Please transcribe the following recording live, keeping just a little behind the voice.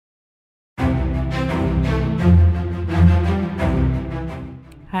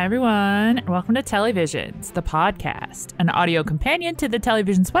Hi, everyone, and welcome to Televisions, the podcast, an audio companion to the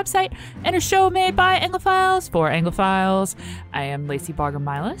Televisions website and a show made by Anglophiles for Anglophiles. I am Lacey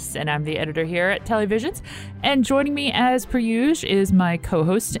Barger-Milas, and I'm the editor here at Televisions. And joining me, as per usual, is my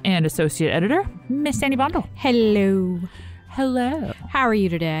co-host and associate editor, Miss Sandy Bondel. Hello. Hello. How are you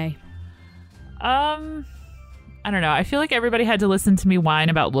today? I don't know. I feel like everybody had to listen to me whine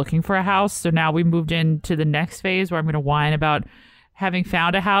about looking for a house, so now we moved into the next phase where I'm going to whine about having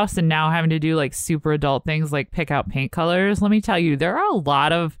found a house and now having to do like super adult things like pick out paint colors. Let me tell you, there are a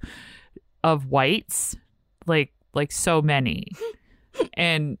lot of whites, like so many.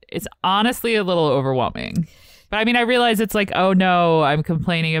 And it's honestly a little overwhelming. But I mean, I realize it's like, oh no, I'm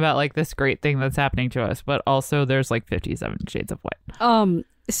complaining about like this great thing that's happening to us, but also there's like 57 shades of white.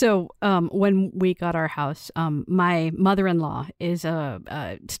 So when we got our house, my mother-in-law is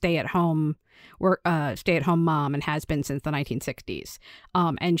a stay-at-home mom and has been since the 1960s.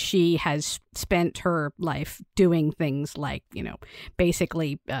 And she has spent her life doing things like,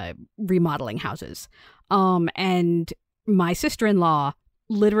 basically remodeling houses. And my sister-in-law,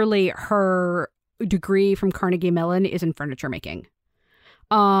 literally her degree from Carnegie Mellon is in furniture making.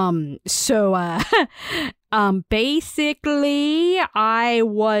 Basically,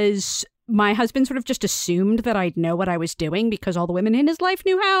 my husband sort of just assumed that I'd know what I was doing because all the women in his life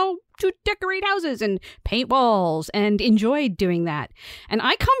knew how to decorate houses and paint walls and enjoyed doing that. And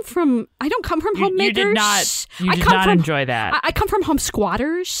I don't come from homemakers. You did not enjoy that. I come from home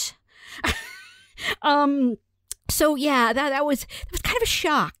squatters. So yeah, that was kind of a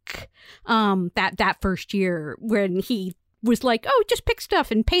shock. That first year when he was like, oh, just pick stuff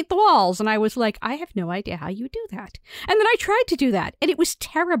and paint the walls. And I was like, I have no idea how you do that. And then I tried to do that and it was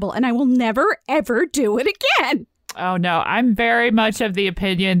terrible and I will never, ever do it again. Oh, no, I'm very much of the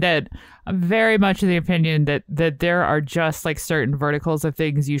opinion that there are just like certain verticals of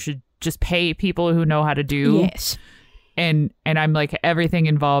things you should just pay people who know how to do. Yes. And I'm like everything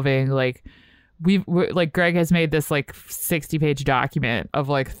involving like we're like Greg has made this like 60-page document of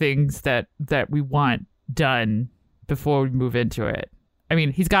like things that we want done before we move into it. I mean,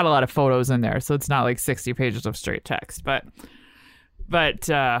 he's got a lot of photos in there, so it's not like 60 pages of straight text, but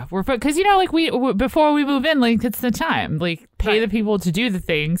we're because like we before we move in, like it's the time, like pay the people to do the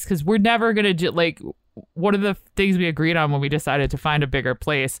things because we're never gonna do like one of the things we agreed on when we decided to find a bigger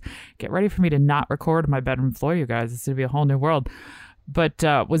place. Get ready for me to not record on my bedroom floor, you guys. It's gonna be a whole new world. But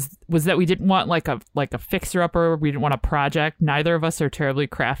was that we didn't want like a fixer-upper. We didn't want a project. Neither of us are terribly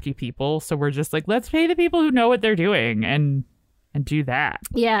crafty people. So we're just like, let's pay the people who know what they're doing and do that.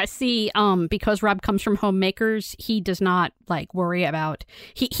 Yeah, see, because Rob comes from homemakers, he does not like worry about,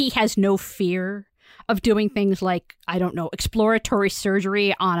 he has no fear of doing things like, I don't know, exploratory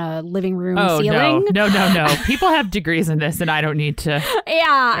surgery on a living room ceiling. No. People have degrees in this and I don't need to. Yeah.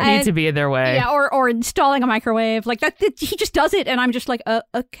 I need to be in their way. Yeah, or installing a microwave. Like that, he just does it. And I'm just like,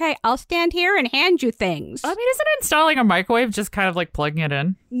 okay, I'll stand here and hand you things. I mean, isn't installing a microwave just kind of like plugging it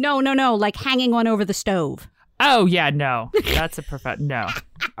in? No. Like hanging one over the stove. Oh, yeah, no. That's no.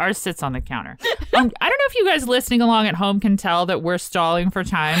 Ours sits on the counter. I don't know if you guys listening along at home can tell that we're stalling for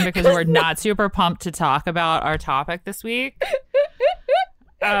time because we're not super pumped to talk about our topic this week.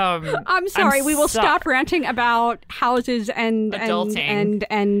 I'm sorry. We will stop ranting about houses and adulting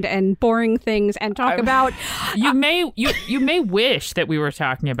and boring things and talk about. You may wish that we were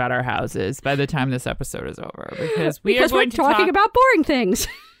talking about our houses by the time this episode is over because we're talking about boring things.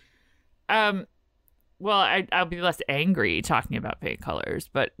 Well, I'll be less angry talking about paint colors,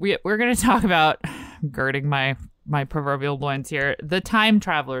 but we're going to talk about, girding my proverbial loins here, The Time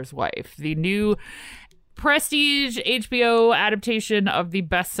Traveler's Wife, the new prestige HBO adaptation of the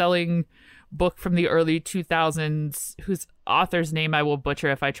best-selling book from the early 2000s, whose author's name I will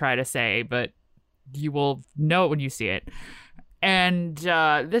butcher if I try to say, but you will know it when you see it. And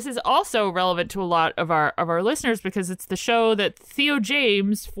this is also relevant to a lot of our listeners because it's the show that Theo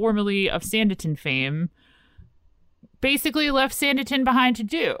James, formerly of Sanditon fame, basically left Sanditon behind to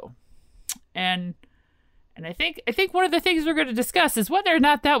do. And I think one of the things we're going to discuss is whether or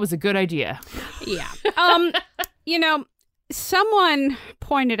not that was a good idea. Yeah. Someone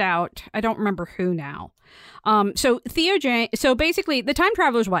pointed out, I don't remember who now. So basically, The Time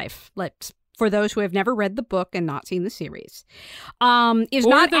Traveler's Wife, for those who have never read the book and not seen the series, is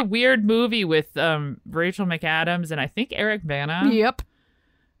not the weird movie with Rachel McAdams and I think Eric Bana. Yep.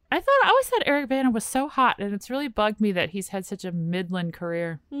 I always thought Eric Bana was so hot, and it's really bugged me that he's had such a midland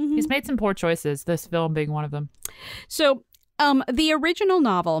career. Mm-hmm. He's made some poor choices, this film being one of them. So the original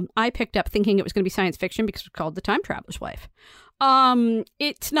novel I picked up thinking it was going to be science fiction because it's called The Time Traveler's Wife.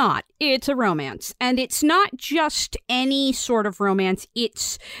 It's not. It's a romance. And it's not just any sort of romance.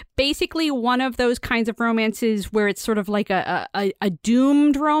 It's basically one of those kinds of romances where it's sort of like a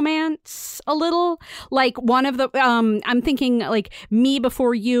doomed romance a little. Like one of the, I'm thinking like Me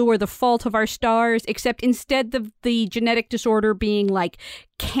Before You or The Fault of Our Stars, except instead of the genetic disorder being like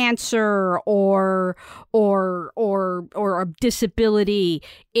cancer or a disability,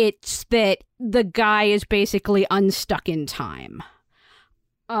 it's that the guy is basically unstuck in time.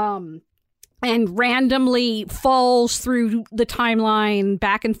 And randomly falls through the timeline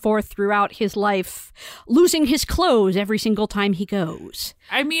back and forth throughout his life, losing his clothes every single time he goes.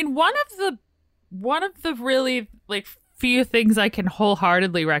 I mean, one of the really like few things I can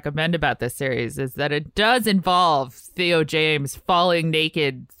wholeheartedly recommend about this series is that it does involve Theo James falling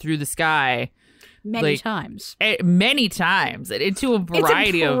naked through the sky many times into a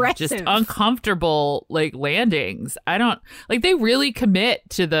variety of just uncomfortable like landings. I don't like, they really commit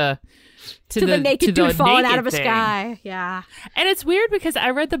to the naked dude falling out of a sky. Yeah. And it's weird because I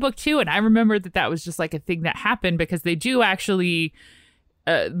read the book too, and I remember that was just like a thing that happened, because they do actually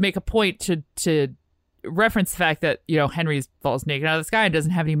make a point to reference the fact that, you know, Henry falls naked out of the sky and doesn't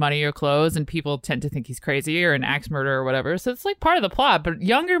have any money or clothes, and people tend to think he's crazy or an axe murderer or whatever. So it's like part of the plot, but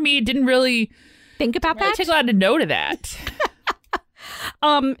younger me didn't really think about that. Take a lot of note of that.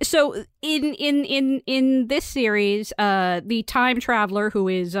 So in this series, the time traveler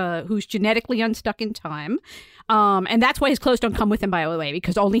who's genetically unstuck in time, and that's why his clothes don't come with him, by the way,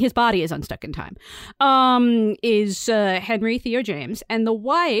 because only his body is unstuck in time, is Henry Theo James, and the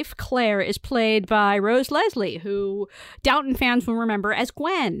wife Claire is played by Rose Leslie, who Downton fans will remember as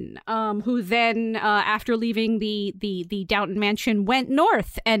Gwen, who then after leaving the Downton mansion went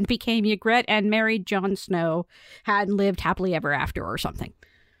north and became Ygritte and married Jon Snow, and lived happily ever after or something.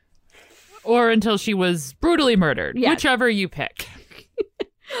 Or until she was brutally murdered, whichever you pick.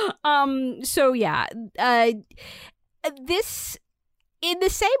 So yeah, this, in the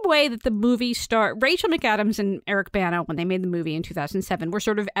same way that the movie star Rachel McAdams and Eric Bana, when they made the movie in 2007, were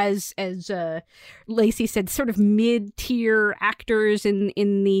sort of, as Lacey said, sort of mid-tier actors in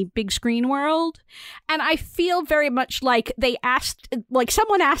the big screen world. And I feel very much like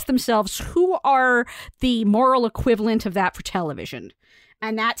someone asked themselves, who are the moral equivalent of that for television?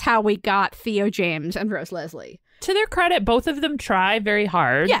 And that's how we got Theo James and Rose Leslie. To their credit, both of them try very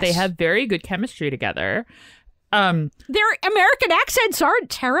hard. Yes. They have very good chemistry together. Their American accents aren't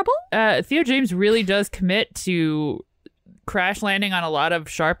terrible. Theo James really does commit to crash landing on a lot of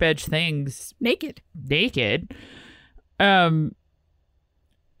sharp-edged things. Naked.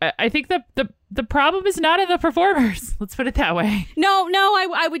 I think the problem is not in the performers. Let's put it that way. No,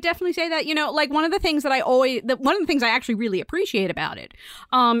 I would definitely say that, you know, like one of the things I actually really appreciate about it,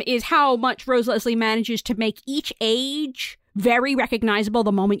 is how much Rose Leslie manages to make each age very recognizable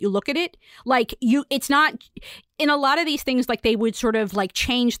the moment you look at it. Like it's not, in a lot of these things, like they would sort of like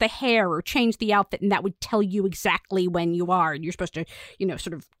change the hair or change the outfit, and that would tell you exactly when you are, and you're supposed to, you know,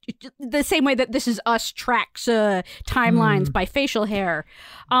 sort of the same way that This Is Us tracks timelines by facial hair.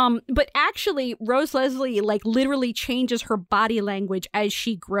 But actually Rose Leslie like literally changes her body language as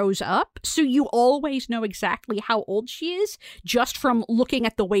she grows up, so you always know exactly how old she is just from looking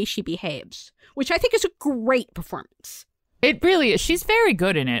at the way she behaves, which I think is a great performance. It really is. She's very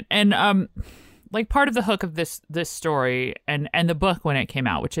good in it. And like part of the hook of this story and the book when it came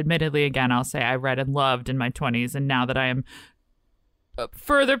out, which admittedly, again, I'll say I read and loved in my 20s. And now that I am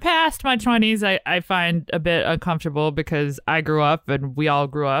further past my 20s, I find a bit uncomfortable because I grew up and we all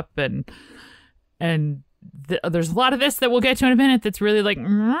grew up. And there's a lot of this that we'll get to in a minute that's really like,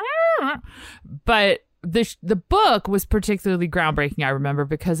 but the book was particularly groundbreaking, I remember,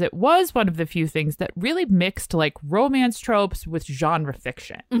 because it was one of the few things that really mixed like romance tropes with genre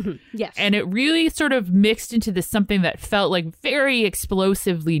fiction. Mm-hmm. Yes. And it really sort of mixed into this something that felt like very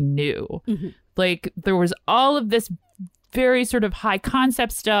explosively new. Mm-hmm. Like there was all of this very sort of high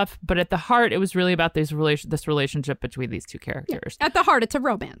concept stuff, but at the heart, it was really about this relationship between these two characters. Yeah. At the heart, it's a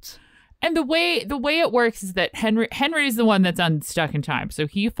romance. And the way it works is that Henry is the one that's unstuck in time. So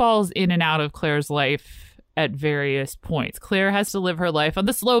he falls in and out of Claire's life at various points. Claire has to live her life on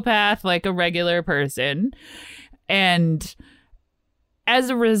the slow path like a regular person. And as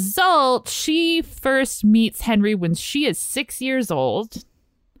a result, she first meets Henry when she is 6 years old.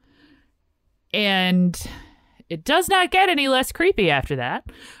 And it does not get any less creepy after that.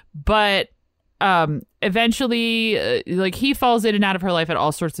 But eventually, like he falls in and out of her life at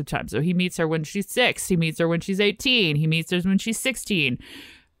all sorts of times. So he meets her when she's 6. He meets her when she's 18. He meets her when she's 16.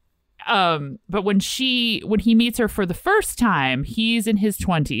 But when he meets her for the first time, he's in his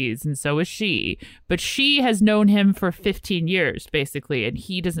 20s and so is she. But she has known him for 15 years, basically, and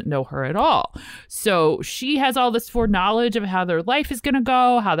he doesn't know her at all. So she has all this foreknowledge of how their life is going to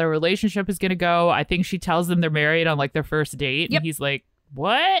go, how their relationship is going to go. I think she tells them they're married on like their first date. Yep. And he's like,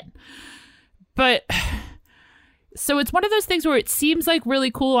 what? But so it's one of those things where it seems like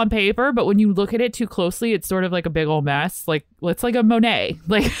really cool on paper, but when you look at it too closely, it's sort of like a big old mess. Like, it's like a Monet.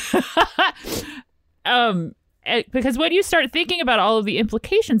 Like, because when you start thinking about all of the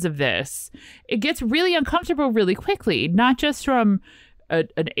implications of this, it gets really uncomfortable really quickly, not just from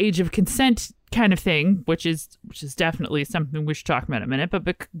an age of consent kind of thing, which is definitely something we should talk about in a minute,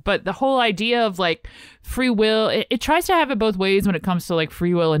 but the whole idea of like free will, it tries to have it both ways when it comes to like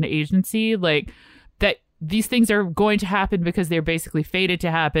free will and agency, like that these things are going to happen because they're basically fated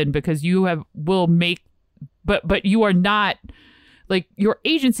to happen because but you are not, like, your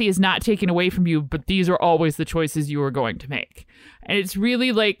agency is not taken away from you, but these are always the choices you are going to make. And it's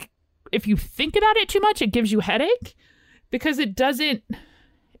really like, if you think about it too much, it gives you headache because it doesn't,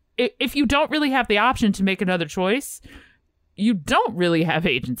 if you don't really have the option to make another choice, you don't really have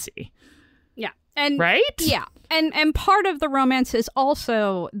agency. Yeah. And right? Yeah. And part of the romance is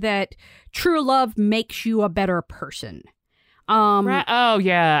also that true love makes you a better person. Right. Oh,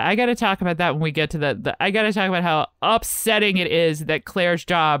 yeah. I got to talk about that when we get to I got to talk about how upsetting it is that Claire's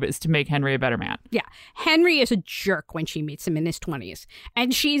job is to make Henry a better man. Yeah. Henry is a jerk when she meets him in his 20s.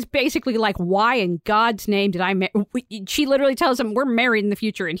 And she's basically like, why in God's name did I she literally tells him we're married in the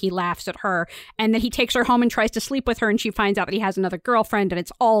future, and he laughs at her. And then he takes her home and tries to sleep with her, and she finds out that he has another girlfriend, and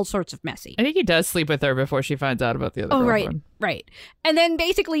it's all sorts of messy. I think he does sleep with her before she finds out about the other girlfriend. Right. And then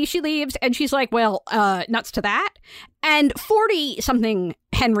basically she leaves, and she's like, well, nuts to that. And 40-something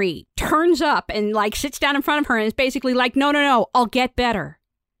Henry turns up and like sits down in front of her and is basically like, no, I'll get better.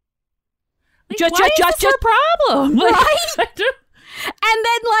 Like, just her problem, right? And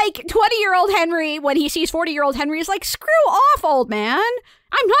then like 20-year-old Henry, when he sees 40-year-old Henry, is like, screw off, old man.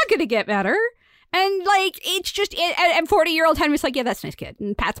 I'm not going to get better. And, like, it's just, and 40-year-old Henry's like, yeah, that's a nice kid,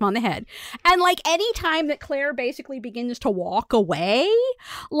 and pats him on the head. And, like, any time that Claire basically begins to walk away,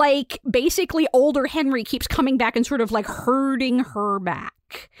 like, basically older Henry keeps coming back and sort of, like, herding her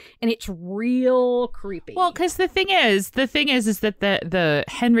back. And it's real creepy. Well, because the thing is that the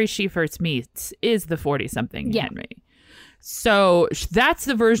Henry she first meets is the 40-something Henry. So that's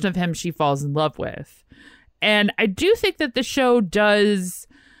the version of him she falls in love with. And I do think that the show does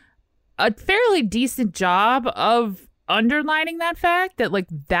a fairly decent job of underlining that fact that like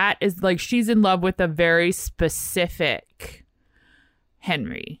that is like she's in love with a very specific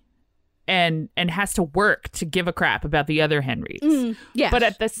Henry and has to work to give a crap about the other Henrys. Yes. But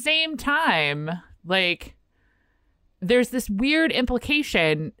at the same time, like there's this weird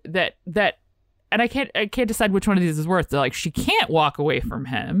implication that and I can't decide which one of these is worse. Like she can't walk away from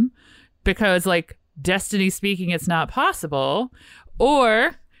him because like destiny speaking it's not possible,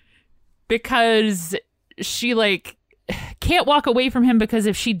 or because she like can't walk away from him because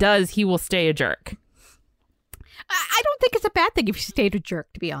if she does, he will stay a jerk. I don't think it's a bad thing if she stayed a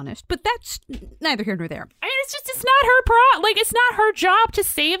jerk, to be honest. But that's neither here nor there. I mean, it's not her it's not her job to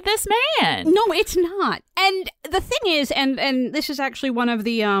save this man. No, it's not. And the thing is, and this is actually one of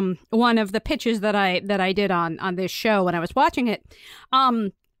the pitches that I did on this show when I was watching it,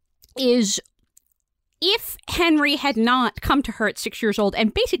 is if Henry had not come to her at 6 years old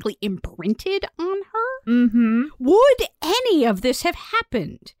and basically imprinted on her, would any of this have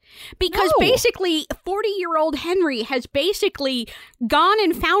happened? Because basically 40-year-old Henry has basically gone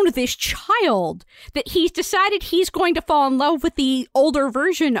and found this child that he's decided he's going to fall in love with the older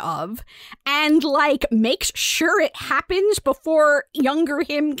version of, and like makes sure it happens before younger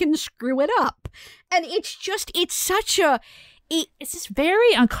him can screw it up. And it's just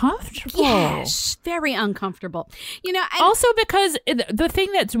very uncomfortable. Yes, very uncomfortable. You know, also because the thing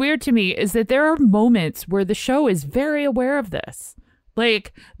that's weird to me is that there are moments where the show is very aware of this.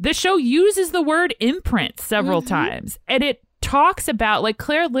 Like, the show uses the word imprint several times, and it talks about, like,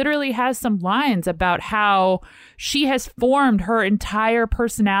 Claire literally has some lines about how she has formed her entire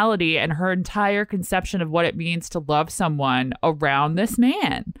personality and her entire conception of what it means to love someone around this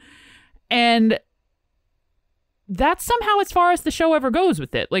man. And that's somehow as far as the show ever goes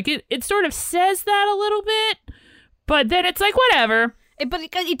with it. Like, it sort of says that a little bit, but then it's like, whatever. But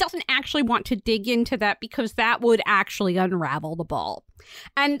it doesn't actually want to dig into that because that would actually unravel the ball.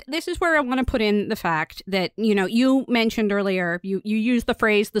 And this is where I want to put in the fact that, you know, you mentioned earlier, you used the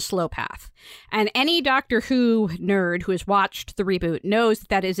phrase the slow path. And any Doctor Who nerd who has watched the reboot knows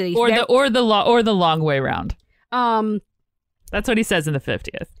that is a... Or the long way round. That's what he says in the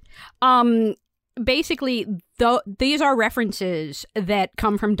 50th. Basically, these are references that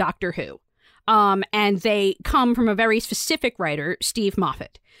come from Doctor Who. And they come from a very specific writer, Steve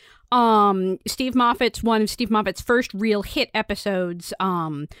Moffat. One of Steve Moffat's first real hit episodes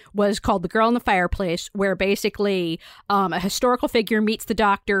was called The Girl in the Fireplace, where basically a historical figure meets the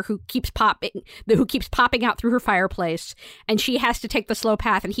Doctor who keeps popping out through her fireplace, and she has to take the slow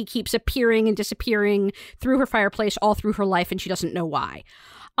path, and he keeps appearing and disappearing through her fireplace all through her life, and she doesn't know why.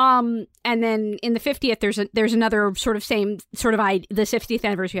 And then in the 50th, there's another sort of same sort of the 50th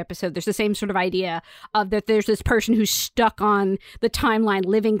anniversary episode. There's the same sort of idea of that there's this person who's stuck on the timeline,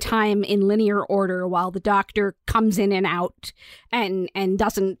 living time in linear order, while the Doctor comes in and out and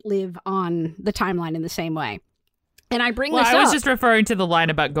doesn't live on the timeline in the same way. And I bring this up. I was just referring to the line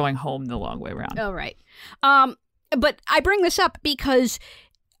about going home the long way around. Oh, right. But I bring this up because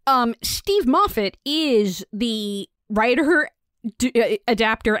Steve Moffat is the writer,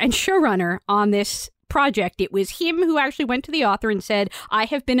 adapter, and showrunner on this project. It was him who actually went to the author and said, I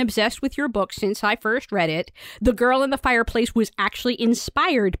have been obsessed with your book since I first read it. The Girl in the Fireplace was actually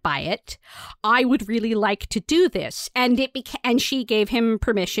inspired by it. I would really like to do this. And she gave him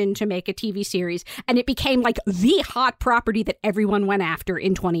permission to make a TV series, and it became like the hot property that everyone went after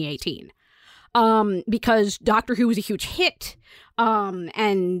in 2018. Because Doctor Who was a huge hit. They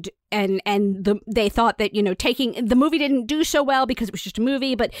thought that, taking the movie didn't do so well because it was just a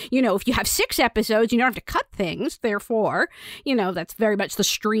movie. But, if you have 6 episodes, you don't have to cut things. Therefore, that's very much the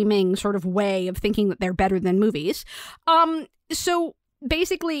streaming sort of way of thinking that they're better than movies. So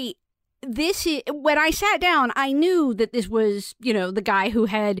basically, when I sat down, I knew that this was, the guy who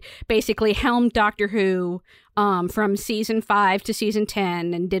had basically helmed Doctor Who from season 5 to season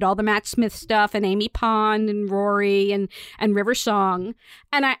 10 and did all the Matt Smith stuff and Amy Pond and Rory and River Song.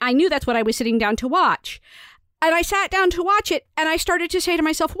 And I knew that's what I was sitting down to watch. And I sat down to watch it, and I started to say to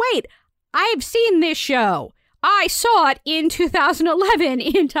myself, wait, I've seen this show. I saw it in 2011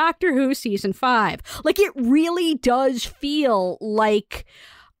 in Doctor Who season 5. Like, it really does feel like...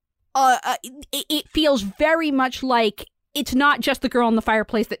 it feels very much like it's not just The Girl in the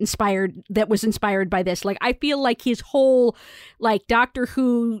Fireplace that was inspired by this. Like, I feel like his whole, like, Doctor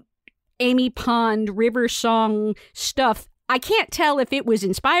Who, Amy Pond, River Song stuff, I can't tell if it was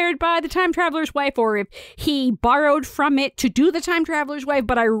inspired by The Time Traveler's Wife or if he borrowed from it to do The Time Traveler's Wife,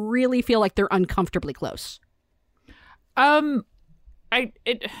 but I really feel like they're uncomfortably close. I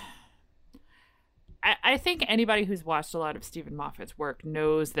think anybody who's watched a lot of Stephen Moffat's work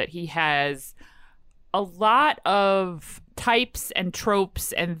knows that he has a lot of types and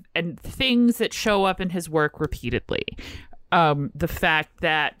tropes and things that show up in his work repeatedly. The fact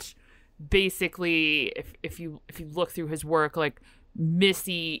that basically, if you look through his work, like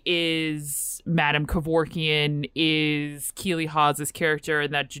Missy is Madame Kevorkian, is Keeley Hawes' character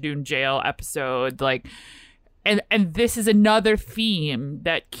in that Judoon Jail episode, like. And this is another theme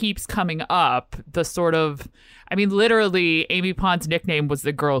that keeps coming up. The sort of, literally, Amy Pond's nickname was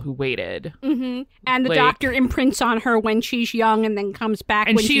the girl who waited. Mm-hmm. And the Doctor imprints on her when she's young and then comes back.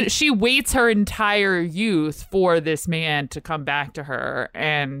 And she waits her entire youth for this man to come back to her.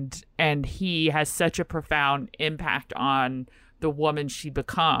 And he has such a profound impact on the woman she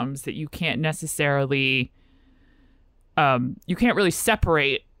becomes that you can't necessarily, you can't really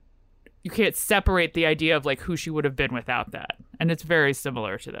separate. You can't separate the idea of like who she would have been without that. And it's very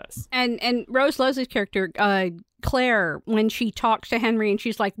similar to this. And Rose Leslie's character, Claire, when she talks to Henry and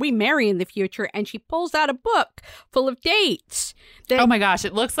she's like, we marry in the future, and she pulls out a book full of dates. Oh my gosh,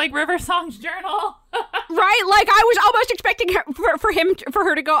 it looks like River Song's journal. Right? Like, I was almost expecting for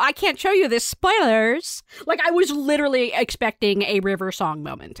her to go, I can't show you this, spoilers. Like, I was literally expecting a River Song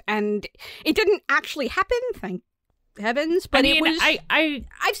moment. And it didn't actually happen, thank heavens, but it was. I've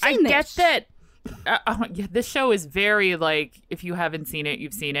seen this. I get that. This show is very like, if you haven't seen it,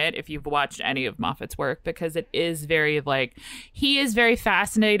 you've seen it. If you've watched any of Moffat's work, because it is very like, he is very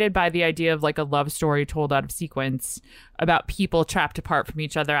fascinated by the idea of like a love story told out of sequence about people trapped apart from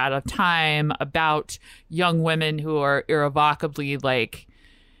each other out of time, about young women who are irrevocably like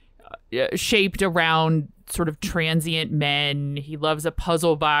shaped around sort of transient men. He loves a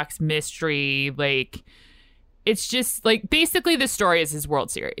puzzle box mystery, like. It's just like basically the story is his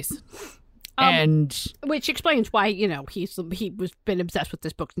World Series, and which explains why he was been obsessed with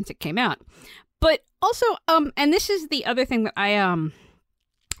this book since it came out. But also, and this is the other thing that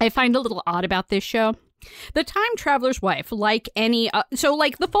I find a little odd about this show. The Time Traveler's Wife, like any, so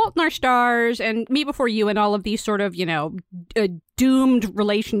like The Fault in Our Stars and Me Before You and all of these sort of doomed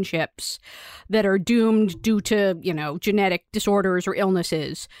relationships that are doomed due to genetic disorders or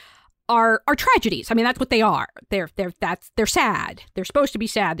illnesses. are tragedies. I mean, that's what they are. They're sad. They're supposed to be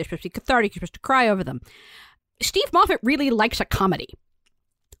sad. They're supposed to be cathartic. You're supposed to cry over them. Steve Moffat really likes a comedy.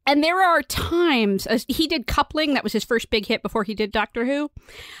 And there are times, as he did Coupling, that was his first big hit before he did Doctor Who.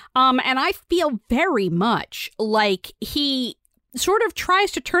 And I feel very much like he sort of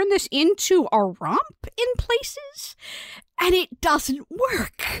tries to turn this into a romp in places, and it doesn't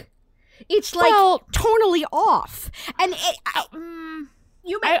work. It's like tonally off. And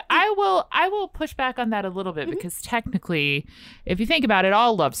I will push back on that a little bit, because technically, if you think about it,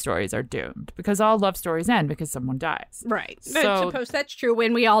 all love stories are doomed, because all love stories end because someone dies. Right. So, I suppose that's true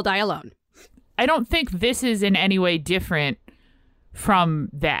when we all die alone. I don't think this is in any way different from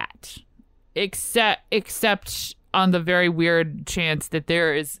that, except on the very weird chance that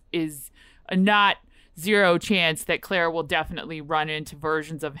there is a not zero chance that Claire will definitely run into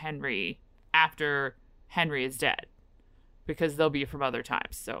versions of Henry after Henry is dead, because they'll be from other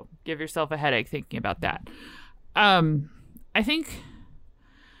times. So give yourself a headache thinking about that. I think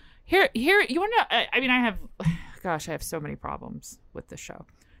here you want to. I mean, I have so many problems with the show.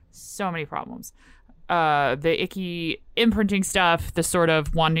 So many problems. The icky imprinting stuff, the sort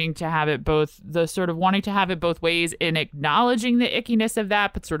of wanting to have it both ways, in acknowledging the ickiness of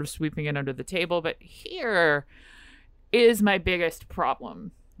that, but sort of sweeping it under the table. But here is my biggest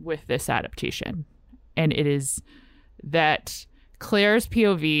problem with this adaptation, and it is that Claire's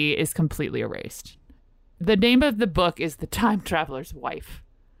POV is completely erased. The name of the book is The Time Traveler's Wife.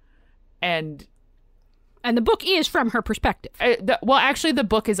 And the book is from her perspective. Actually, the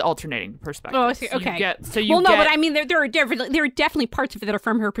book is alternating perspective. Oh, okay. But I mean, there are definitely parts of it that are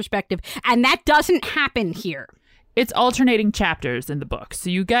from her perspective, and that doesn't happen here. It's alternating chapters in the book. So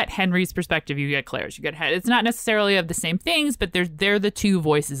you get Henry's perspective, you get Claire's. It's not necessarily of the same things, but they're the two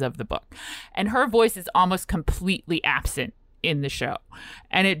voices of the book. And her voice is almost completely absent in the show.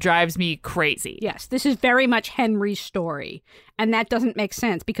 And it drives me crazy. Yes, this is very much Henry's story. And that doesn't make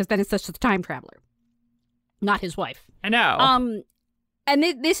sense, because then it's just the time traveler, not his wife. I know. And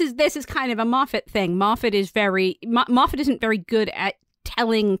this is kind of a Moffat thing. Moffat isn't very good at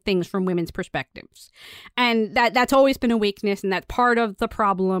telling things from women's perspectives, and that's always been a weakness, and that's part of the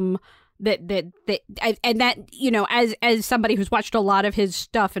problem. That as somebody who's watched a lot of his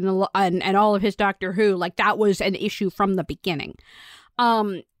stuff and all of his Doctor Who, like, that was an issue from the beginning.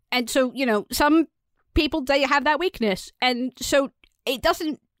 And so, some people, they have that weakness, and so it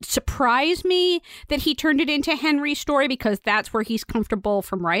doesn't surprise me that he turned it into Henry's story, because that's where he's comfortable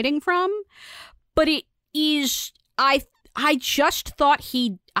from writing from. But it is, I just thought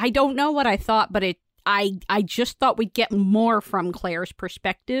I don't know what I thought, but I just thought we'd get more from Claire's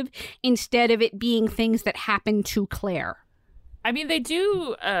perspective, instead of it being things that happen to Claire. I mean, they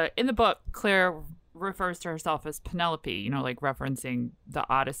do, in the book, Claire refers to herself as Penelope, like referencing the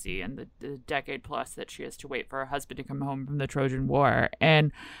Odyssey and the decade plus that she has to wait for her husband to come home from the Trojan War.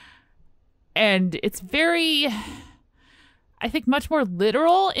 And it's very, I think, much more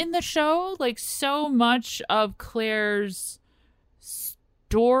literal in the show. Like, so much of Claire's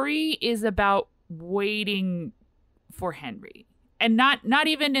story is about waiting for Henry, and not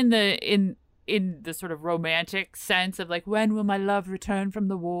even in the sort of romantic sense of like, when will my love return from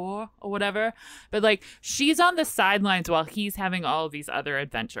the war or whatever, but like, she's on the sidelines while he's having all of these other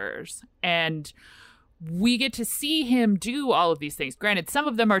adventures, and we get to see him do all of these things. Granted, some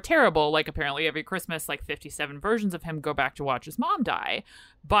of them are terrible, like apparently every Christmas, like 57 versions of him go back to watch his mom die,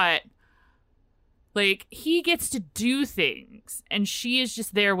 but like, he gets to do things, and she is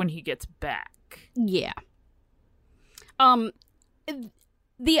just there when he gets back. Yeah.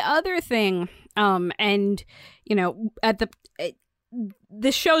 The other thing, and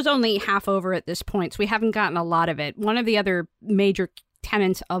the show's only half over at this point, so we haven't gotten a lot of it. One of the other major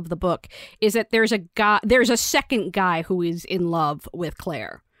tenets of the book is that there's a second guy who is in love with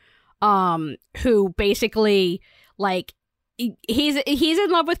Claire, who basically, like, he's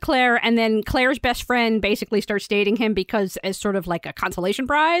in love with Claire, and then Claire's best friend basically starts dating him because as sort of like a consolation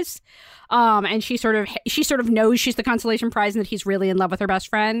prize. And she sort of knows she's the consolation prize, and that he's really in love with her best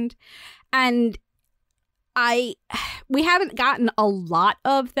friend. And we haven't gotten a lot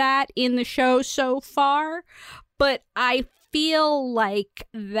of that in the show so far, but I feel like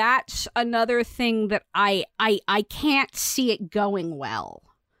that's another thing that I can't see it going well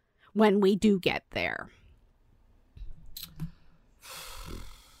when we do get there.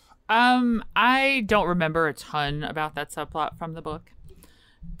 I don't remember a ton about that subplot from the book,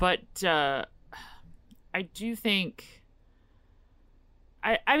 but I do think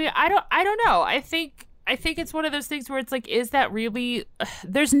I mean, I don't know. I think it's one of those things where it's like, is that really,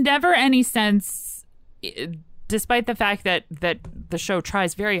 there's never any sense despite the fact that the show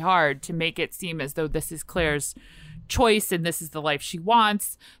tries very hard to make it seem as though this is Claire's choice and this is the life she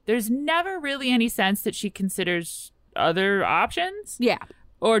wants, there's never really any sense that she considers other options. Yeah.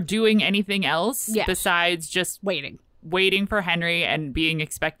 Or doing anything else besides just waiting for Henry and being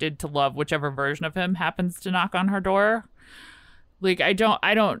expected to love whichever version of him happens to knock on her door. Like, I don't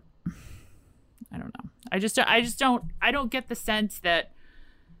know. I don't get the sense that,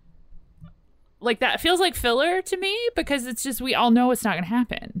 like, that feels like filler to me, because it's just, we all know it's not going to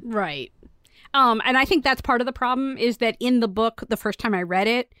happen. Right. And I think that's part of the problem, is that in the book, the first time I read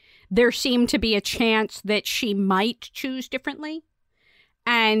it, there seemed to be a chance that she might choose differently.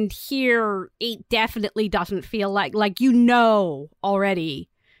 And here, it definitely doesn't feel like already,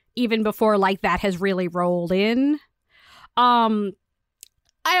 even before, like, that has really rolled in.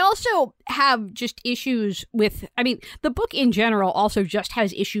 I also have just issues with, I mean, the book in general also just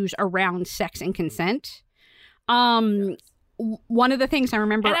has issues around sex and consent. One of the things I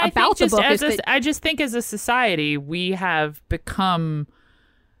remember about the book is that I just think as a society, we have become,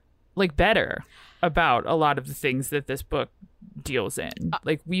 like, better about a lot of the things that this book deals in.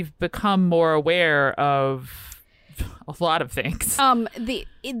 Like, we've become more aware of a lot of things.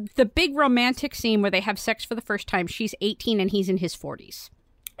 The big romantic scene where they have sex for the first time, she's 18 and he's in his 40s.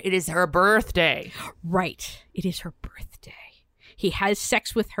 It is her birthday. Right. It is her birthday. He has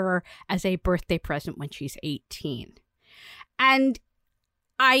sex with her as a birthday present when she's 18. And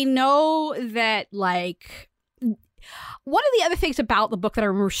I know that, like, one of the other things about the book that I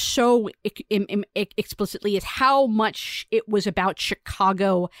remember so explicitly is how much it was about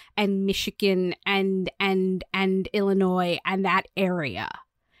Chicago and Michigan and Illinois and that area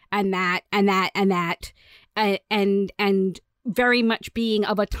and very much being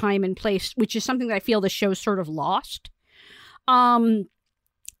of a time and place, which is something that I feel the show sort of lost. And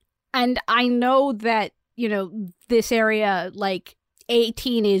I know that, you know, this area, like,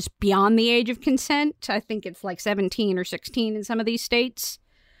 18 is beyond the age of consent. I think it's like 17 or 16 in some of these states.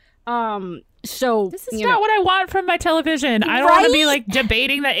 So this is not what I want from my television. I don't want to be, like,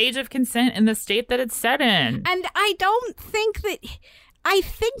 debating the age of consent in the state that it's set in. And I don't think that, I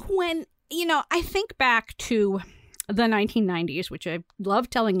think when, you know, I think back to the 1990s, which I love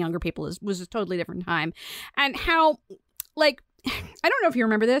telling younger people was a totally different time, and how, like, I don't know if you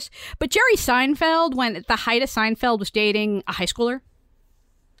remember this, but Jerry Seinfeld, when at the height of Seinfeld, was dating a high schooler.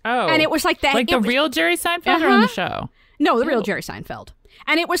 Oh. And it was like that. Like the real Jerry Seinfeld or on the show? No, the real Jerry Seinfeld.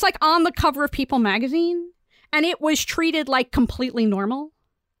 And it was like on the cover of People magazine. And it was treated like completely normal.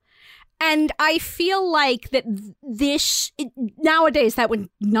 And I feel like that nowadays that would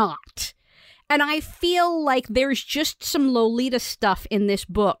not. And I feel like there's just some Lolita stuff in this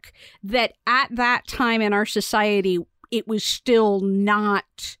book that at that time in our society, it was still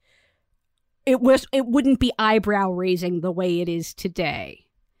not, it wouldn't be eyebrow raising the way it is today.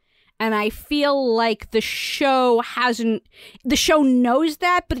 And I feel like the show knows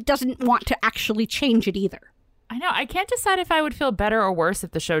that, but it doesn't want to actually change it either. I know. I can't decide if I would feel better or worse if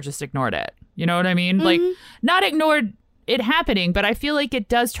the show just ignored it. You know what I mean? Mm-hmm. Like, not ignored it happening, but I feel like it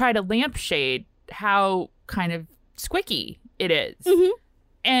does try to lampshade how kind of squicky it is. Mm-hmm.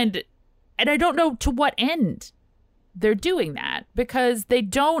 And I don't know to what end they're doing that, because they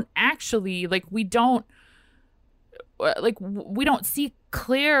don't actually, like, we don't see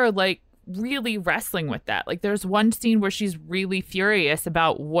Claire, like, really wrestling with that. Like, there's one scene where she's really furious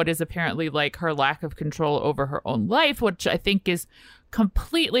about what is apparently, like, her lack of control over her own life, which I think is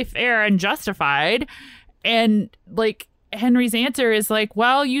completely fair and justified. And, like, Henry's answer is like,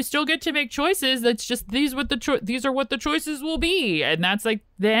 well, you still get to make choices. That's just, these are what the choices will be. And that's, like,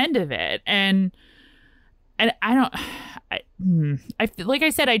 the end of it. And like I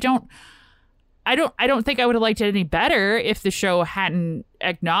said, I don't think I would have liked it any better if the show hadn't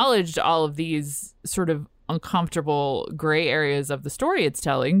acknowledged all of these sort of uncomfortable gray areas of the story it's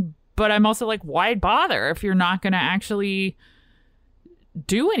telling. But I'm also like, why bother if you're not going to actually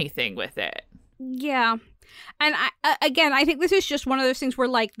do anything with it? Yeah. And I think this is just one of those things where,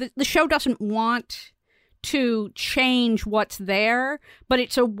 like, the show doesn't want to change what's there, but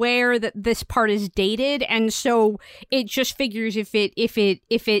it's aware that this part is dated, and so it just figures if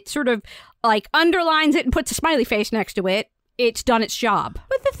it sort of, like, underlines it and puts a smiley face next to it, it's done its job.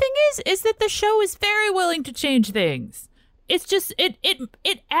 But the thing is that the show is very willing to change things. It's just it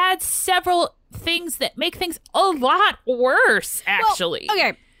adds several things that make things a lot worse, actually. Well,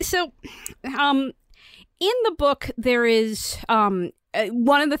 okay, so in the book there is one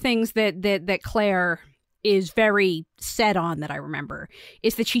of the things that Claire is very set on, that I remember,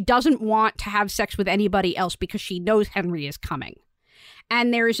 is that she doesn't want to have sex with anybody else because she knows Henry is coming.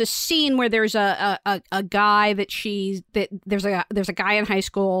 And there's a scene where there's a guy there's a guy in high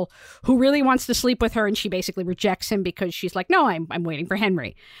school who really wants to sleep with her, and she basically rejects him because she's like, no, I'm waiting for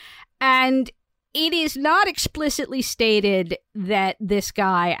Henry. And it is not explicitly stated that this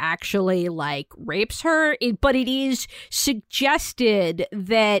guy actually like rapes her, but it is suggested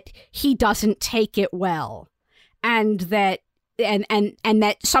that he doesn't take it well, and that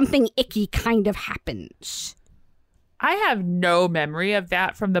that something icky kind of happens. I have no memory of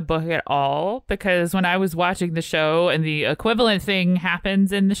that from the book at all, because when I was watching the show and the equivalent thing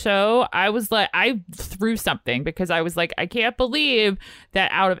happens in the show, I was like, I threw something because I was like, I can't believe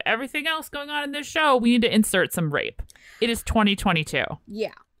that out of everything else going on in this show, we need to insert some rape. It is 2022. Yeah.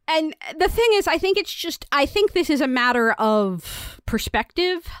 And the thing is, I think this is a matter of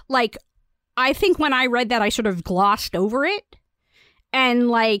perspective. Like, I think when I read that, I sort of glossed over it. And,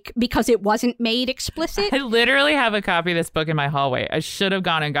 like, because it wasn't made explicit. I literally have a copy of this book in my hallway. I should have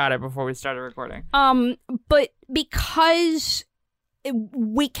gone and got it before we started recording. But because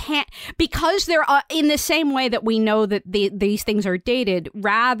we can't, because there are, in the same way that we know that these things are dated,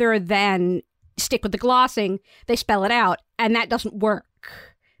 rather than stick with the glossing, they spell it out. And that doesn't work.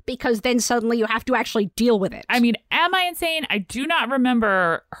 Because then suddenly you have to actually deal with it. I mean, am I insane? I do not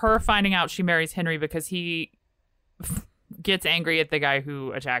remember her finding out she marries Henry because he gets angry at the guy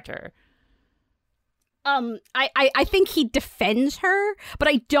who attacked her. I think he defends her, but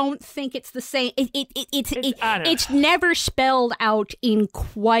I don't think it's the same. It's never spelled out in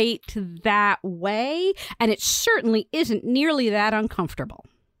quite that way, and it certainly isn't nearly that uncomfortable.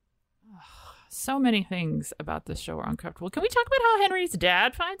 So many things about this show are uncomfortable. Can we talk about how Henry's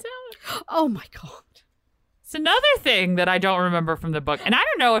dad finds out? Oh my God. It's another thing that I don't remember from the book. And I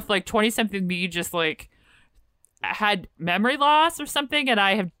don't know if like 20-something me just like had memory loss or something, and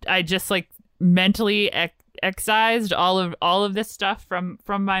I just like mentally excised all of this stuff from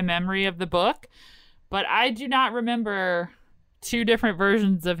my memory of the book. But I do not remember two different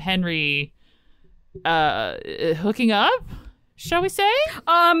versions of Henry hooking up, shall we say?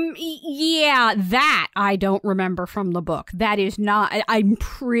 Yeah, that I don't remember from the book. That is not, I'm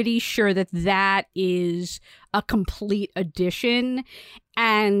pretty sure that is a complete addition.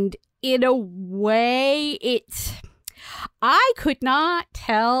 And in a way, I could not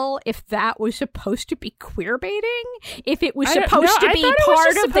tell if that was supposed to be queer baiting, if it was supposed to be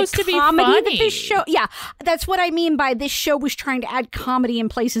part of the comedy that this show. Yeah, that's what I mean by this show was trying to add comedy in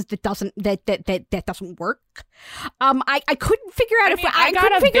places that doesn't work. I couldn't figure out I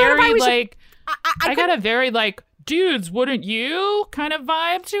got a very dudes, wouldn't you kind of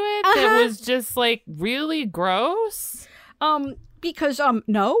vibe to it. That was just like really gross. Because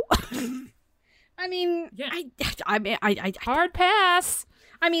no. I mean, yeah. I hard pass.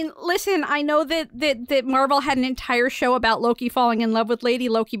 I mean, listen, I know that Marvel had an entire show about Loki falling in love with Lady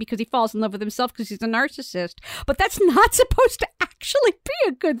Loki because he falls in love with himself because he's a narcissist. But that's not supposed to actually be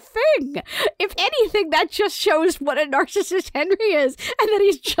a good thing. If anything, that just shows what a narcissist Henry is, and that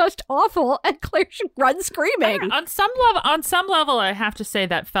he's just awful, and Claire should run screaming. On some level, I have to say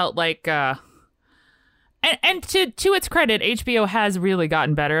that felt like. And to its credit, HBO has really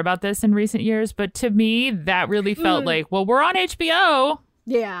gotten better about this in recent years. But to me, that really felt like, well, we're on HBO.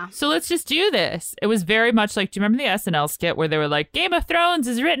 Yeah. So let's just do this. It was very much like, do you remember the SNL skit where they were like, Game of Thrones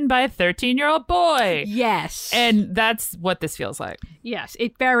is written by a 13-year-old boy? Yes. And that's what this feels like. Yes,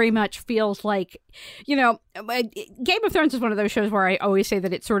 it very much feels like, Game of Thrones is one of those shows where I always say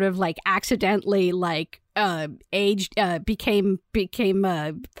that it sort of like accidentally aged, became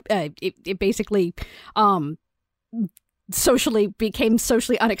it basically became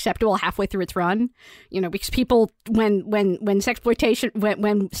socially unacceptable halfway through its run, because people when sexposition,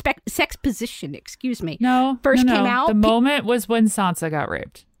 first came out. The moment was when Sansa got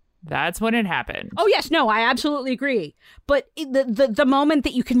raped. That's when it happened. Oh yes, no, I absolutely agree. But the moment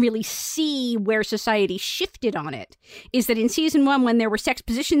that you can really see where society shifted on it is that in season 1, when there were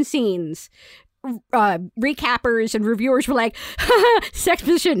sexposition scenes, recappers and reviewers were like, sex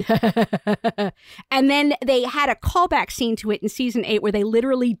position. And then they had a callback scene to it in season 8 where they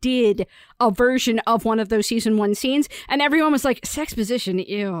literally did a version of one of those season 1 scenes, and everyone was like, sex position,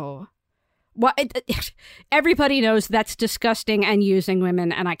 ew. Well, everybody knows that's disgusting and using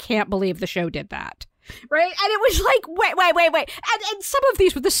women, and I can't believe the show did that. Right? And it was like, wait. And some of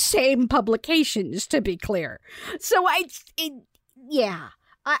these were the same publications, to be clear. So yeah.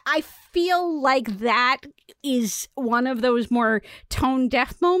 I feel like that is one of those more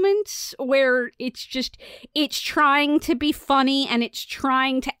tone-deaf moments where it's trying to be funny and it's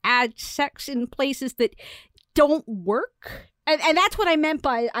trying to add sex in places that don't work. And that's what I meant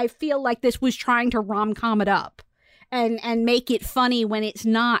by I feel like this was trying to rom-com it up. and make it funny when it's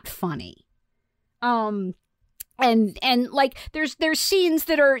not funny. And like there's scenes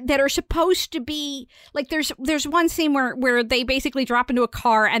that are supposed to be like there's one scene where they basically drop into a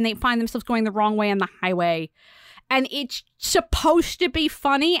car and they find themselves going the wrong way on the highway, and it's supposed to be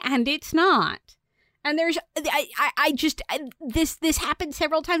funny and it's not. And there's this happened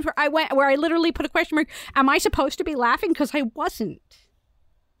several times where I literally put a question mark. Am I supposed to be laughing? Because I wasn't.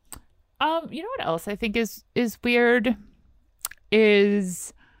 You know what else I think is weird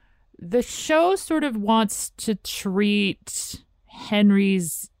is the show sort of wants to treat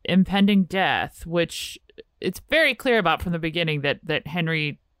Henry's impending death, which it's very clear about from the beginning that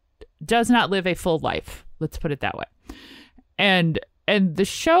Henry does not live a full life. Let's put it that way. And the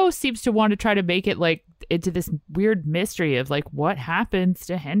show seems to want to try to make it like into this weird mystery of like what happens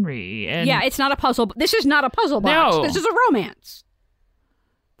to Henry. And yeah, it's not a puzzle. This is not a puzzle box. No. This is a romance.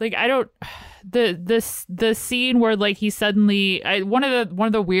 Like I don't the scene where like he suddenly one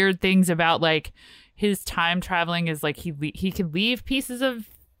of the weird things about like his time traveling is like he can leave pieces of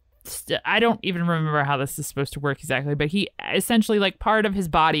I don't even remember how this is supposed to work exactly, but he essentially like part of his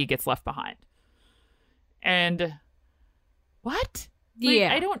body gets left behind. And what? Like,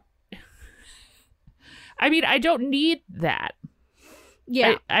 yeah. I don't need that.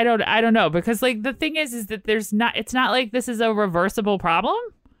 Yeah. I don't know, because like the thing is that it's not like this is a reversible problem.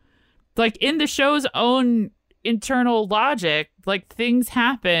 Like in the show's own internal logic, like things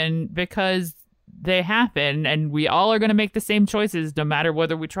happen because they happen, and we all are going to make the same choices no matter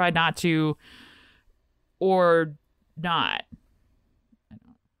whether we try not to or not.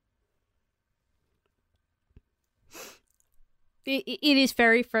 It is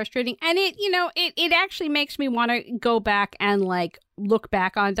very frustrating, and it actually makes me want to go back and like look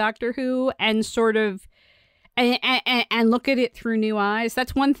back on Doctor Who and sort of and look at it through new eyes.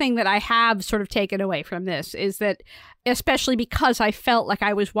 That's one thing that I have sort of taken away from this, is that especially because I felt like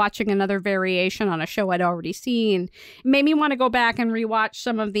I was watching another variation on a show I'd already seen, it made me want to go back and rewatch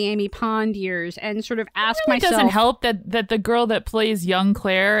some of the Amy Pond years and sort of ask myself. It doesn't help that the girl that plays young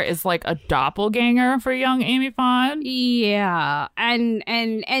Claire is like a doppelganger for young Amy Pond. Yeah, and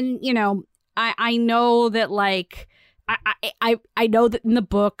I know that like I know that in the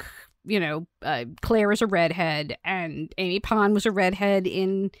book, Claire is a redhead and Amy Pond was a redhead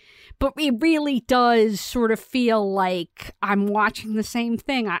but it really does sort of feel like I'm watching the same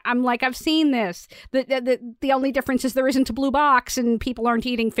thing. I'm like, I've seen this. The only difference is there isn't a blue box and people aren't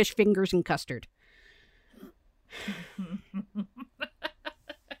eating fish fingers and custard.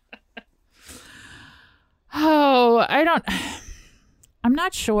 I'm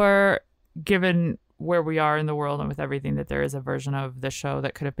not sure, given where we are in the world and with everything, that there is a version of the show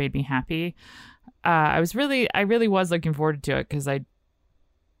that could have made me happy. I really was looking forward to it because I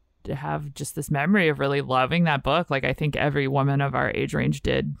have just this memory of really loving that book. Like I think every woman of our age range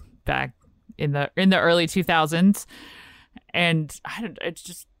did back in the early 2000s. And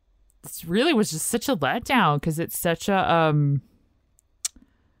it really was just such a letdown because it's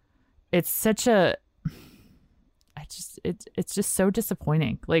just so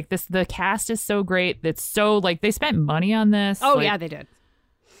disappointing. Like the cast is so great. It's so like they spent money on this. Oh yeah, they did.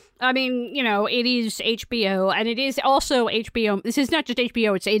 I mean, it is HBO, and it is also HBO. This is not just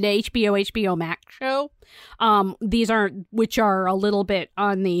HBO; it's an HBO Max show. These which are a little bit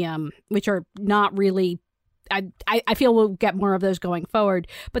on the which are not really. I feel we'll get more of those going forward,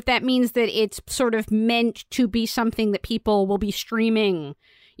 but that means that it's sort of meant to be something that people will be streaming,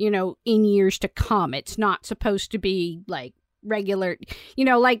 in years to come. It's not supposed to be like regular,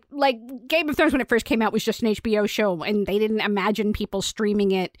 like Game of Thrones when it first came out was just an HBO show, and they didn't imagine people streaming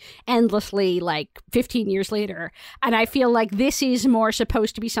it endlessly like 15 years later. And I feel like this is more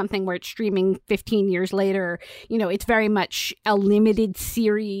supposed to be something where it's streaming 15 years later. It's very much a limited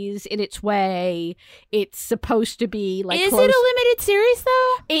series in its way. It's supposed to be like, is it a limited series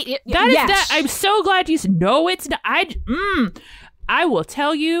though? Yes. I'm so glad you said no. It's not. I will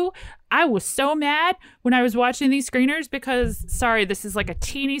tell you, I was so mad when I was watching these screeners because, sorry, this is like a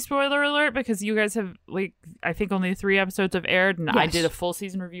teeny spoiler alert because you guys have, like, I think only 3 episodes have aired, and yes. I did a full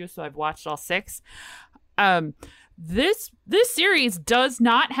season review, so I've watched all 6. This series does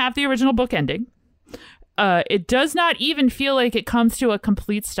not have the original book ending. It does not even feel like it comes to a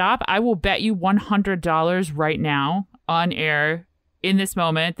complete stop. I will bet you $100 right now on air in this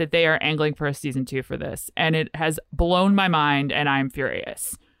moment that they are angling for a season 2 for this, and it has blown my mind, and I'm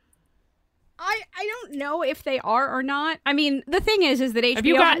furious. I don't know if they are or not. I mean, the thing is that HBO... Have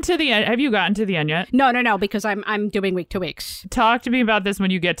you gotten to the end? Have you gotten to the end yet? No, because I'm doing week to weeks. Talk to me about this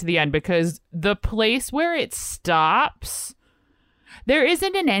when you get to the end, because the place where it stops, there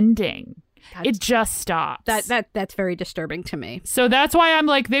isn't an ending. It just stops. That's very disturbing to me. So that's why I'm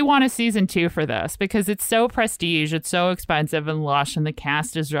like, they want a season 2 for this, because it's so prestige, it's so expensive and lush, and the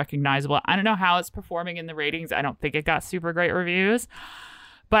cast is recognizable. I don't know how it's performing in the ratings. I don't think it got super great reviews.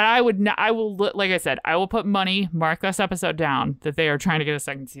 But I will, like I said, I will put money, mark this episode down, that they are trying to get a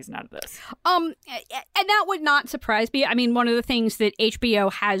second season out of this. And that would not surprise me. I mean, one of the things that HBO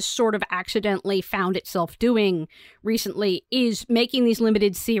has sort of accidentally found itself doing recently is making these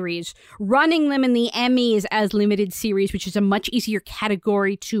limited series, running them in the Emmys as limited series, which is a much easier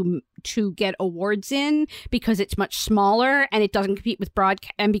category to get awards in because it's much smaller and it doesn't compete with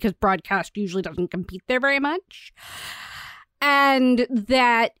broadcast, and because broadcast usually doesn't compete there very much. And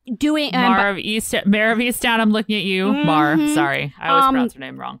that doing Mare of Easttown, I'm looking at you. Mm-hmm. Mar, sorry. I always pronounce her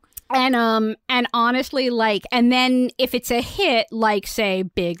name wrong. And honestly, like, and then if it's a hit, like, say,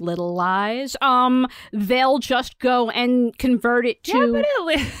 Big Little Lies, they'll just go and convert it to...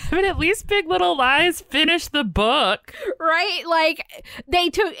 Yeah, but at least Big Little Lies finished the book. Right? Like, they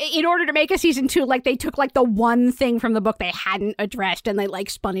took, in order to make a season 2, like, they took, like, the one thing from the book they hadn't addressed, and they, like,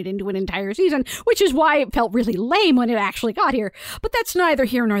 spun it into an entire season, which is why it felt really lame when it actually got here. But that's neither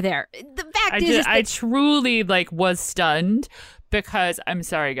here nor there. The fact is I truly, like, was stunned. Because, I'm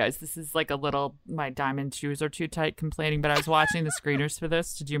sorry, guys, this is like a little, my diamond shoes are too tight complaining, but I was watching the screeners for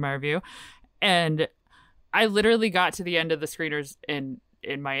this to do my review, and I literally got to the end of the screeners in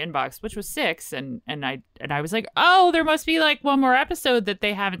my inbox, which was 6, and I was like, oh, there must be like one more episode that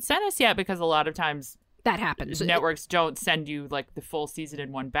they haven't sent us yet, because a lot of times that happens. Networks don't send you like the full season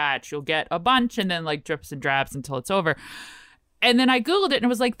in one batch. You'll get a bunch and then like drips and drabs until it's over. And then I Googled it and it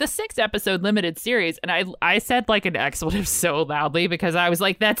was like the 6-episode limited series. And I said like an expletive so loudly because I was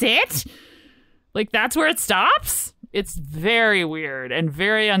like, that's it? Like, that's where it stops? It's very weird and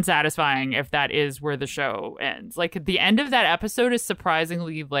very unsatisfying if that is where the show ends. Like, the end of that episode is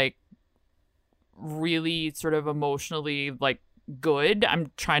surprisingly, like, really sort of emotionally, like, good.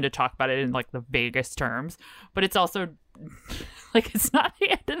 I'm trying to talk about it in, like, the vaguest terms. But it's also, like, it's not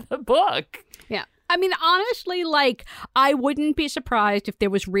the end of the book. Yeah. I mean, honestly, like, I wouldn't be surprised if there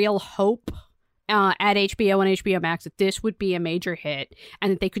was real hope at HBO and HBO Max that this would be a major hit and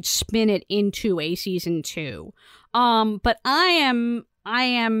that they could spin it into a season 2. But I am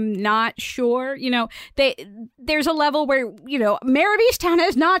not sure. You know, there's a level where, you know, Mare of Easttown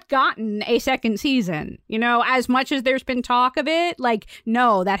has not gotten a second season. You know, as much as there's been talk of it, like,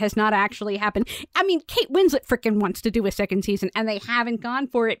 no, that has not actually happened. I mean, Kate Winslet frickin' wants to do a second season, and they haven't gone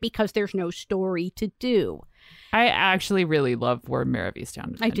for it because there's no story to do. I actually really love where Mare of Easttown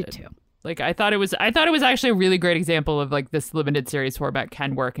ended. I did too. Like, I thought it was actually a really great example of like this limited series format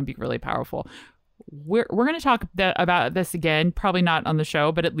can work and be really powerful. We're going to talk about this again, probably not on the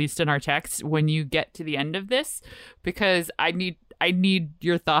show, but at least in our text when you get to the end of this, because I need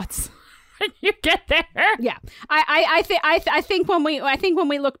your thoughts when you get there. Yeah, I think when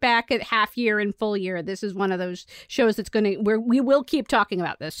we look back at half year and full year, this is one of those shows that's where we will keep talking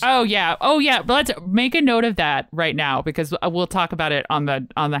about this. Oh yeah. But let's make a note of that right now, because we'll talk about it on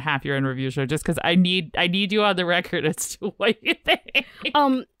the half year in review show. Just because I need you on the record as to what you think.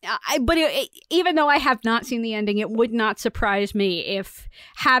 But even though I have not seen the ending, it would not surprise me if,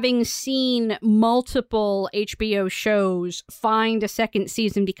 having seen multiple HBO shows find a second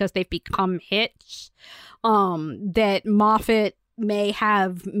season because they've become hits, that Moffat may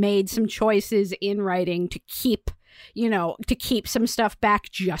have made some choices in writing to keep some stuff back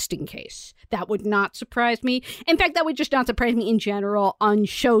just in case. That would not surprise me. In fact, that would just not surprise me in general on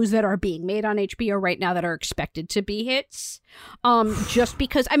shows that are being made on HBO right now that are expected to be hits. Just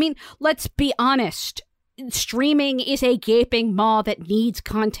because, I mean, let's be honest, streaming is a gaping maw that needs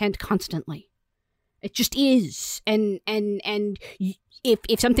content constantly. It just is. And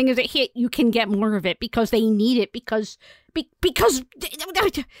if something is a hit, you can get more of it because they need it because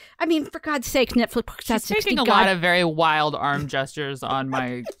I mean, for God's sake, Netflix has taking a lot of very wild arm gestures on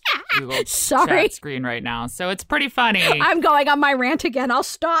my Google chat screen right now, so it's pretty funny. I'm going on my rant again. I'll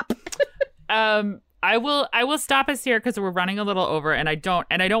stop. I will stop us here because we're running a little over, and I don't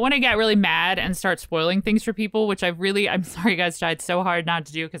want to get really mad and start spoiling things for people, which I'm sorry, guys, tried so hard not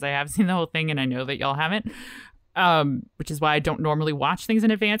to do because I have seen the whole thing and I know that y'all haven't. Which is why I don't normally watch things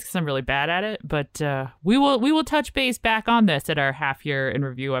in advance because I'm really bad at it. But we will touch base back on this at our half year in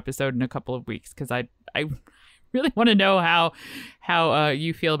review episode in a couple of weeks because I really want to know how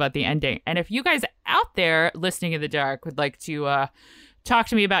you feel about the ending. And if you guys out there listening in the dark would like to talk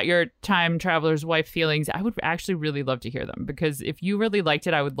to me about your time traveler's wife feelings, I would actually really love to hear them, because if you really liked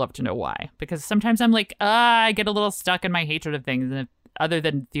it, I would love to know why. Because sometimes I'm like, I get a little stuck in my hatred of things, and other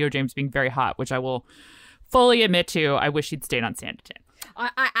than Theo James being very hot, which I will fully admit to, I wish he'd stayed on Sanditon.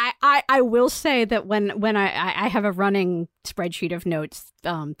 I will say that when I have a running spreadsheet of notes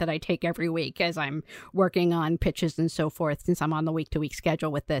that I take every week as I'm working on pitches and so forth, since I'm on the week-to-week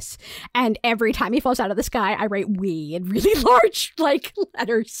schedule with this, and every time he falls out of the sky, I write "we" in really large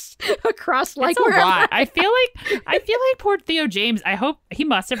letters across It's a lot. I feel like poor Theo James. I hope he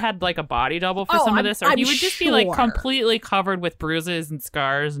must have had a body double for some of this, or he would just be completely covered with bruises and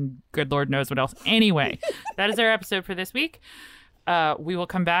scars and good Lord knows what else. Anyway, that is our episode for this week. We will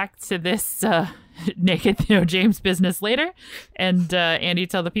come back to this naked Theo James business later. And Andy,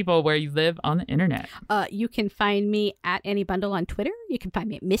 tell the people where you live on the internet. You can find me at Annie Bundle on Twitter. You can find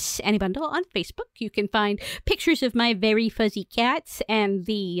me at Miss Annie Bundle on Facebook. You can find pictures of my very fuzzy cats and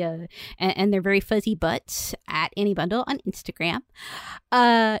and their very fuzzy butts at Annie Bundle on Instagram.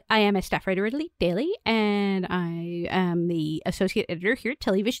 I am a staff writer at Elite Daily, and I am the associate editor here at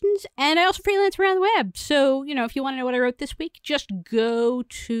Televisions, and I also freelance around the web. So, if you want to know what I wrote this week, just go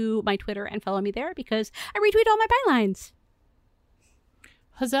to my Twitter and follow me there, because I retweet all my bylines.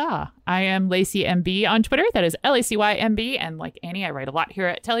 Huzzah. I am Lacey MB on Twitter. That is LACYMB. And like Annie, I write a lot here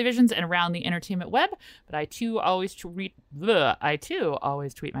at Televisions and around the entertainment web. But I too always tweet my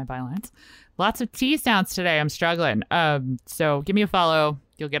bylines. Lots of T sounds today. I'm struggling. So give me a follow.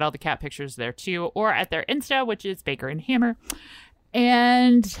 You'll get all the cat pictures there too. Or at their Insta, which is Baker and Hammer.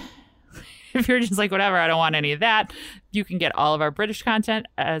 And if you're just like, whatever, I don't want any of that, you can get all of our British content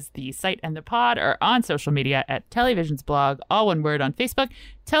as the site and the pod are on social media at Televisions blog, all one word on Facebook,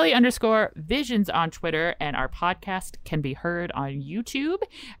 Telly_Visions on Twitter, and our podcast can be heard on YouTube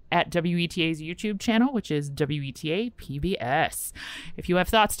at WETA's YouTube channel, which is WETA PBS. If you have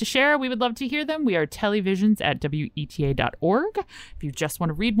thoughts to share, we would love to hear them. We are televisions at WETA.org. If you just want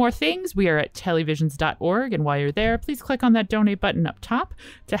to read more things, we are at televisions.org. And while you're there, please click on that donate button up top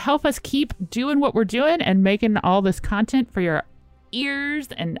to help us keep doing what we're doing and making all this content for your ears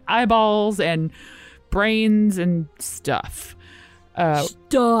and eyeballs and brains and stuff.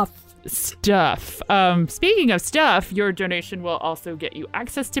 Speaking of stuff, your donation will also get you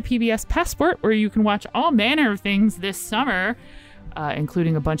access to PBS Passport, where you can watch all manner of things this summer,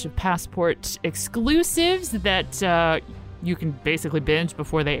 including a bunch of Passport exclusives that you can basically binge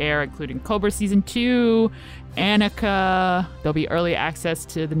before they air, including Cobra Season 2, Annika. There'll be early access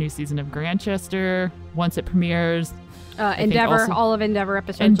to the new season of Grantchester once it premieres. Endeavor, all of Endeavor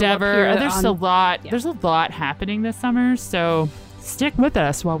episodes. Endeavor. There's a lot. Yeah. There's a lot happening this summer, so stick with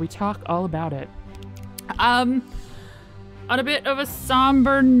us while we talk all about it. On a bit of a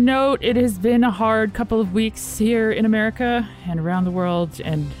somber note, it has been a hard couple of weeks here in America and around the world,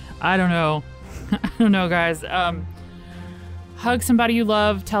 and I don't know. Guys. Hug somebody you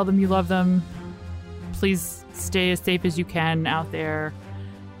love. Tell them you love them. Please stay as safe as you can out there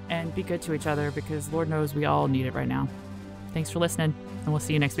and be good to each other, because Lord knows we all need it right now. Thanks for listening, and we'll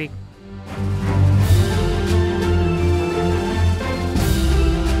see you next week.